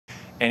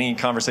any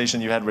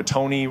conversation you had with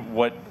Tony,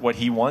 what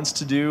he wants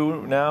to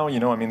do now? You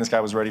know, I mean, this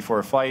guy was ready for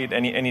a fight.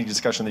 Any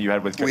discussion that you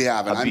had with Khabib? We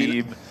haven't. I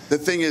mean, the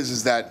thing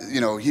is that,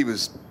 you know, he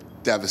was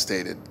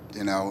devastated,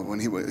 you know, when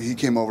he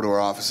came over to our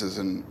offices,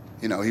 and,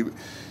 you know,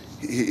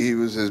 he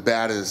was as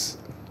bad as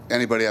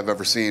anybody I've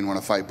ever seen when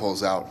a fight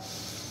pulls out.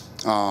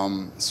 So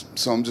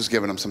I'm just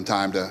giving him some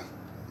time to,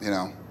 you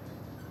know,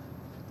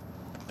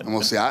 and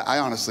we'll see. I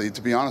honestly,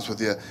 to be honest with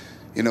you,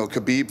 you know,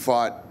 Khabib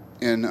fought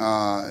in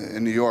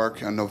New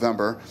York in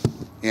November,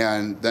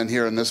 and then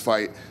here in this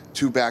fight,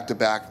 2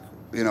 back-to-back,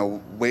 you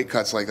know, weight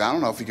cuts like that. I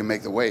don't know if he can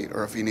make the weight,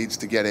 or if he needs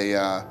to get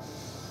a,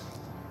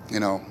 you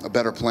know, a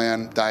better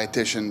plan,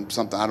 dietitian,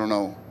 something. I don't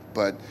know,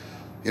 but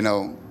you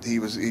know,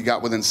 he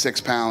got within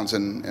 6 pounds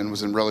and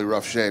was in really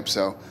rough shape.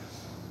 So,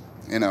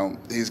 you know,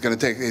 he's gonna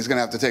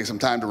have to take some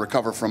time to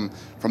recover from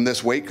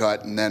this weight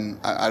cut, and then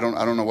I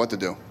don't know what to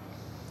do.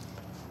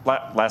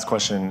 Last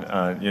question,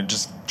 you know,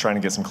 just trying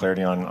to get some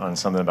clarity on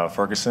something about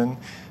Ferguson.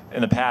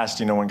 In the past,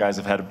 you know, when guys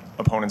have had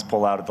opponents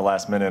pull out at the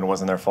last minute and it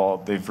wasn't their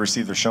fault, they've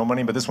received their show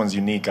money, but this one's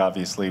unique,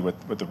 obviously, with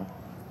the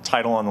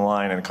title on the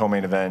line and a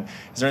co-main event.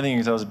 Is there anything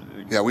you can tell us?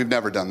 Yeah, we've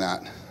never done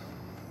that.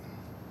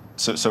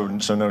 So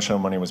no show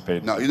money was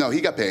paid? No, you know,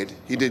 he got paid.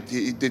 He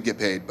did get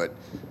paid, but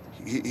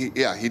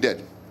yeah, he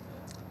did.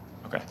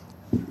 Okay.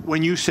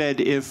 When you said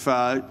if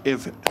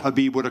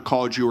Khabib would have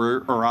called you,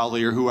 or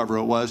Ali, or whoever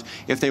it was,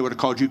 if they would have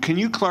called you, can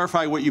you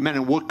clarify what you meant,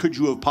 and what could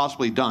you have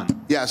possibly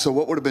done? Yeah, so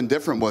what would have been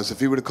different was if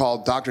he would have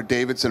called Dr.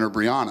 Davidson or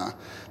Brianna,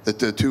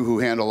 the two who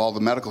handle all the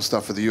medical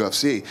stuff for the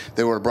UFC,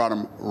 they would have brought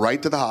him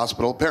right to the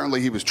hospital.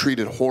 Apparently he was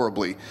treated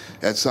horribly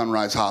at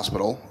Sunrise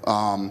Hospital.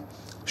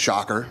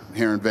 Shocker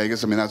here in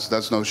Vegas. I mean,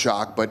 that's no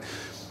shock, but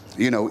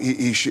you know,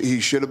 he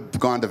should have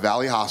gone to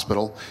Valley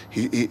Hospital.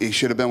 He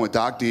should have been with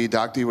Doc D.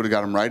 Doc D would have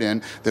got him right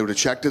in. They would have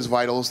checked his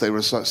vitals. They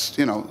would have,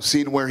 you know,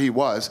 seen where he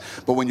was.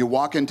 But when you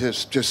walk into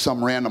just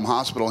some random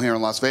hospital here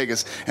in Las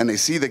Vegas and they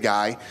see the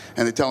guy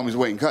and they tell him he's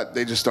waiting cut,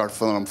 they just start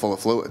filling him full of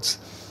fluids.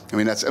 I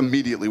mean, that's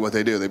immediately what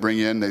they do. They bring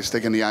you in, they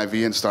stick in the IV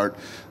and start,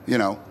 you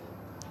know.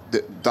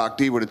 Doc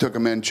D would have took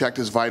him in, checked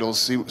his vitals,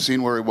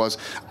 seen where he was.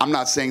 I'm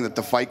not saying that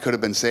the fight could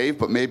have been saved,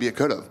 but maybe it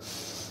could have.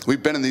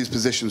 We've been in these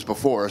positions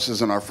before. This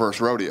isn't our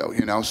first rodeo,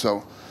 you know,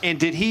 so. And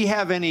did he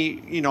have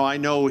any, you know, I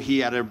know he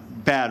had a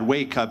bad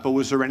weight cut, but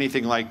was there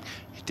anything like,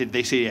 did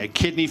they say a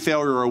kidney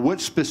failure, or what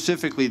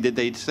specifically did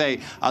they say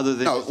other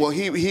than? No, well,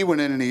 he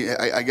went in and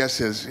I guess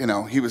you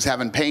know, he was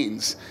having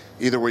pains,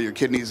 either where your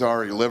kidneys are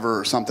or your liver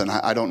or something.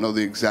 I don't know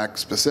the exact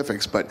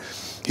specifics, but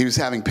he was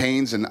having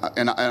pains, and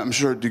I'm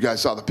sure you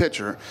guys saw the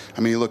picture. I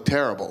mean, he looked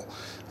terrible.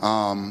 You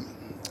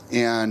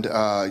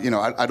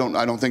know, I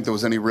don't think there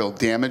was any real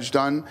damage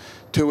done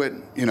to it.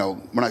 You know,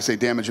 when I say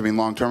damage, I mean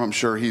long term. I'm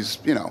sure he's,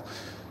 you know,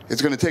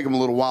 it's going to take him a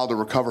little while to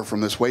recover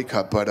from this weight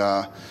cut, but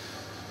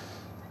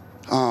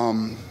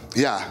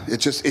yeah,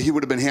 he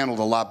would have been handled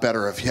a lot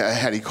better if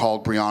had he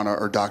called Brianna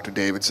or Dr.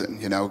 Davidson,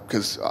 you know,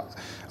 because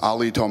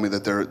Ali told me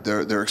that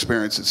their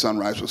experience at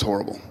Sunrise was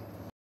horrible.